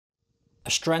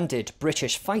a stranded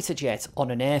British fighter jet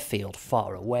on an airfield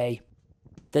far away.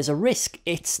 There's a risk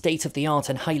its state-of-the-art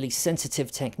and highly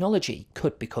sensitive technology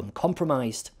could become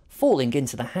compromised, falling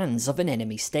into the hands of an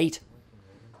enemy state.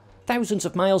 Thousands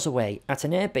of miles away, at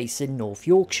an airbase in North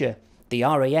Yorkshire, the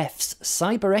RAF's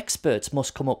cyber experts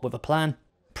must come up with a plan,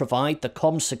 provide the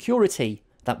comms security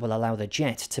that will allow the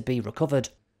jet to be recovered.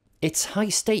 It's high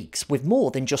stakes, with more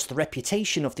than just the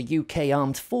reputation of the UK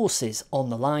Armed Forces on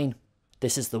the line.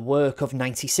 This is the work of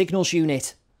 90 Signals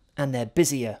Unit, and they're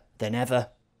busier than ever.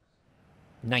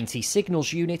 90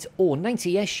 Signals Unit, or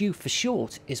 90SU for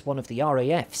short, is one of the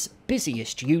RAF's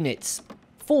busiest units.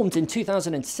 Formed in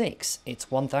 2006,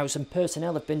 its 1,000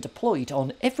 personnel have been deployed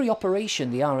on every operation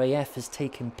the RAF has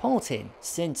taken part in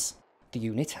since. The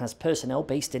unit has personnel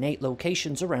based in 8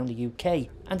 locations around the UK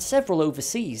and several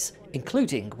overseas,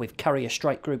 including with Carrier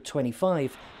Strike Group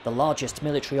 25, the largest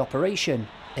military operation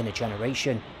in a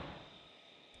generation.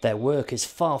 Their work is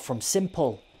far from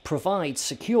simple: provide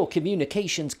secure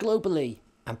communications globally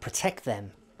and protect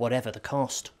them, whatever the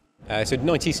cost. So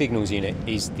 90 Signals Unit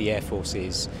is the Air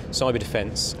Force's cyber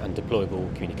defence and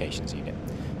deployable communications unit,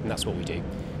 and that's what we do.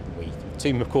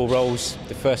 Two core roles.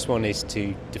 The first one is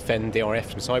to defend the RAF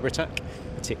from cyber attack,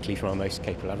 particularly from our most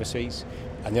capable adversaries,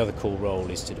 and the other core role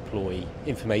is to deploy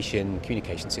information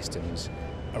communication systems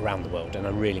around the world, and I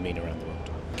really mean around the world.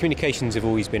 Communications have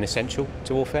always been essential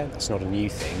to warfare, that's not a new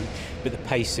thing, but the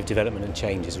pace of development and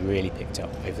change has really picked up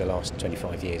over the last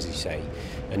 25 years, as you say.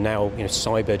 And now,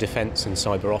 cyber defence and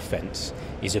cyber offence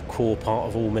is a core part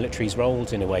of all militaries'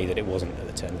 roles in a way that it wasn't at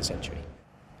the turn of the century.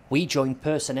 We joined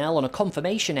personnel on a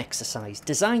confirmation exercise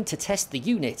designed to test the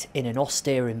unit in an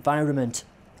austere environment.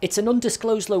 It's an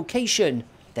undisclosed location.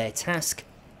 Their task: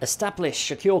 establish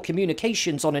secure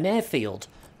communications on an airfield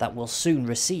that will soon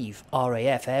receive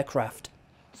RAF aircraft.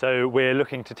 So we're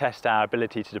looking to test our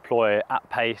ability to deploy at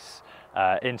pace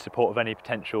in support of any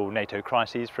potential NATO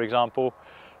crises, for example.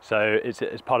 So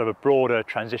it's part of a broader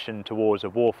transition towards a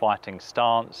warfighting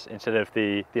stance. Instead of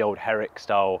the old Herrick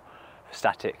style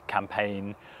static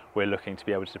campaign, we're looking to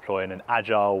be able to deploy in an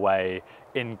agile way,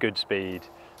 in good speed,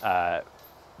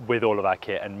 with all of our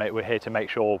kit, and we're here to make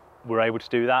sure we're able to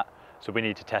do that. So we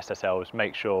need to test ourselves,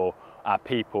 make sure our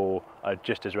people are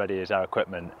just as ready as our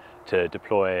equipment to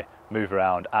deploy, move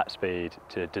around at speed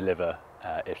to deliver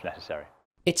if necessary.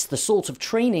 It's the sort of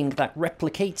training that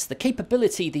replicates the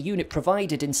capability the unit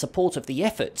provided in support of the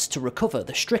efforts to recover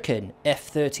the stricken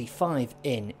F-35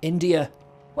 in India.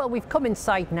 Well, we've come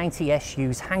inside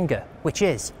 90SU's hangar, which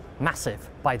is massive,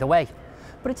 by the way.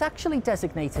 But it's actually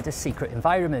designated a secret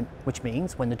environment, which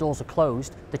means when the doors are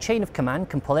closed, the chain of command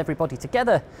can pull everybody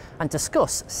together and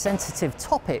discuss sensitive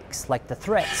topics like the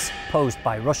threats posed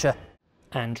by Russia.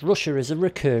 And Russia is a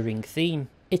recurring theme.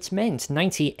 It's meant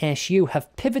 90SU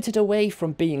have pivoted away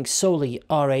from being solely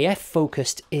RAF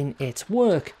focused in its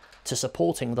work to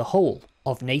supporting the whole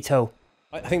of NATO.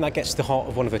 I think that gets to the heart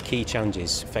of one of the key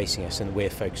challenges facing us and that we're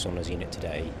focused on as a unit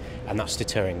today, and that's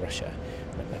deterring Russia.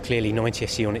 Clearly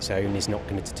 90SU on its own is not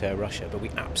going to deter Russia, but we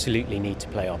absolutely need to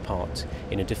play our part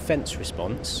in a defence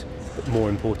response, but more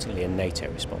importantly a NATO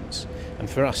response. And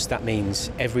for us that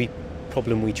means every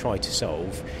problem we try to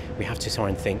solve, we have to try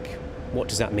and think, what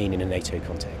does that mean in a NATO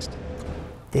context?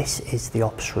 This is the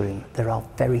ops room. There are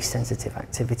very sensitive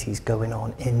activities going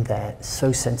on in there.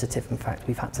 So sensitive, in fact,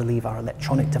 we've had to leave our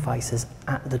electronic devices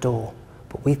at the door,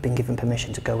 but we've been given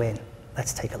permission to go in.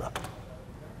 Let's take a look.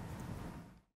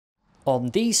 On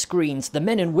these screens, the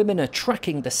men and women are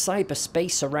tracking the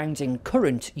cyberspace surrounding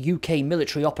current UK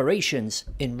military operations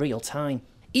in real time.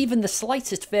 Even the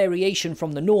slightest variation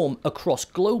from the norm across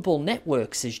global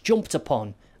networks is jumped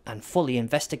upon and fully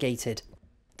investigated.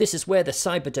 This is where the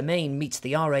cyber domain meets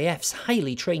the RAF's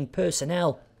highly trained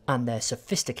personnel and their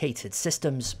sophisticated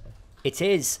systems. It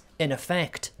is, in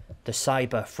effect, the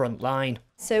cyber front line.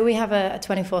 So we have a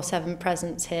 24/7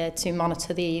 presence here to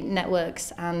monitor the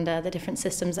networks and the different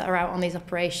systems that are out on these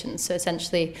operations. So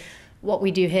essentially what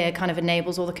we do here kind of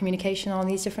enables all the communication on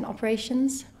these different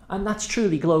operations. And that's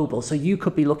truly global, so you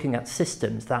could be looking at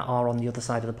systems that are on the other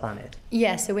side of the planet.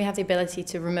 Yeah, so we have the ability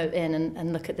to remote in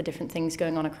and look at the different things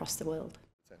going on across the world.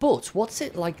 But what's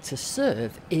it like to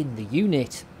serve in the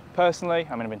unit? Personally,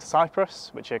 I've been to Cyprus,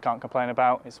 which I can't complain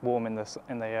about. It's warm in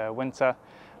the winter.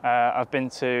 I've been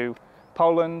to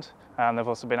Poland, and I've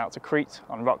also been out to Crete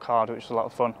on rock hard, which was a lot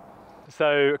of fun.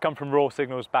 So I come from raw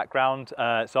signals background,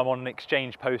 so I'm on an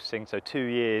exchange posting, so 2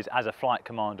 years as a flight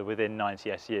commander within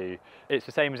 90SU. It's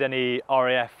the same as any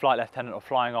RAF flight lieutenant or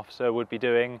flying officer would be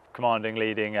doing, commanding,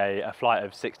 leading a flight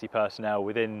of 60 personnel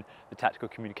within the Tactical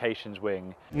Communications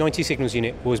Wing. 90 Signals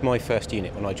Unit was my first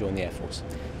unit when I joined the Air Force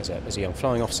as a young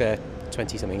flying officer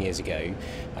 20-something years ago,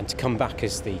 and to come back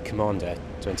as the commander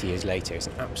 20 years later is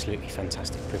an absolutely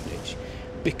fantastic privilege,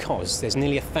 because there's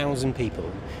nearly 1,000 people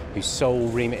whose sole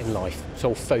remit in life,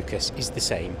 sole focus is the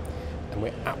same, and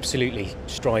we're absolutely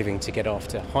striving to get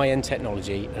after high-end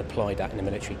technology and apply that in a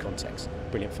military context.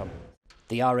 Brilliant fun.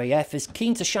 The RAF is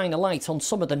keen to shine a light on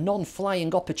some of the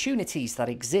non-flying opportunities that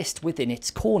exist within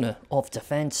its corner of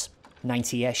defence.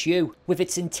 90SU, with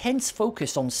its intense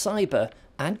focus on cyber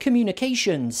and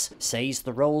communications, says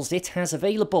the roles it has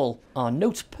available are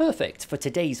note perfect for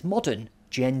today's modern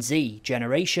Gen Z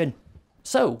generation.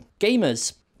 So,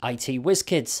 gamers, IT whiz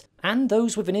kids, and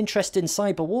those with an interest in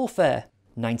cyber warfare,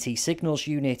 90 Signals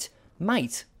Unit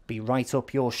might be right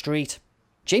up your street.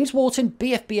 James Wharton,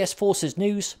 BFBS Forces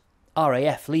News,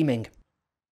 RAF Leeming.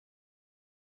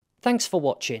 Thanks for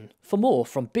watching. For more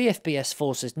from BFBS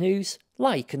Forces News,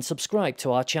 like and subscribe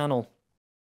to our channel.